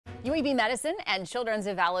UAB Medicine and Children's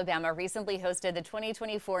of Alabama recently hosted the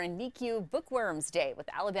 2024 NICU Bookworms Day with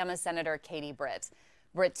Alabama Senator Katie Britt.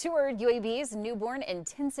 Britt toured UAB's newborn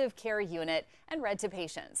intensive care unit and read to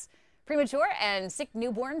patients. Premature and sick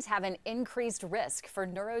newborns have an increased risk for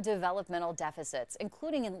neurodevelopmental deficits,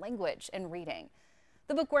 including in language and reading.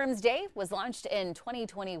 The Bookworms Day was launched in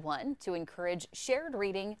 2021 to encourage shared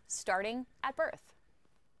reading starting at birth.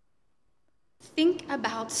 Think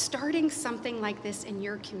about starting something like this in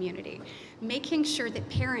your community, making sure that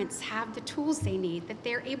parents have the tools they need, that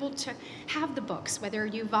they're able to have the books, whether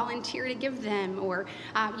you volunteer to give them or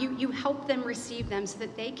you help them receive them so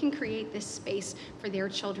that they can create this space for their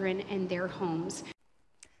children and their homes.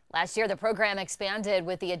 Last year, the program expanded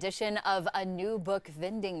with the addition of a new book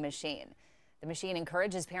vending machine. The machine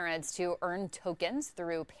encourages parents to earn tokens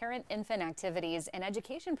through parent-infant activities and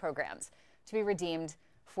education programs to be redeemed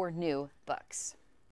for new books.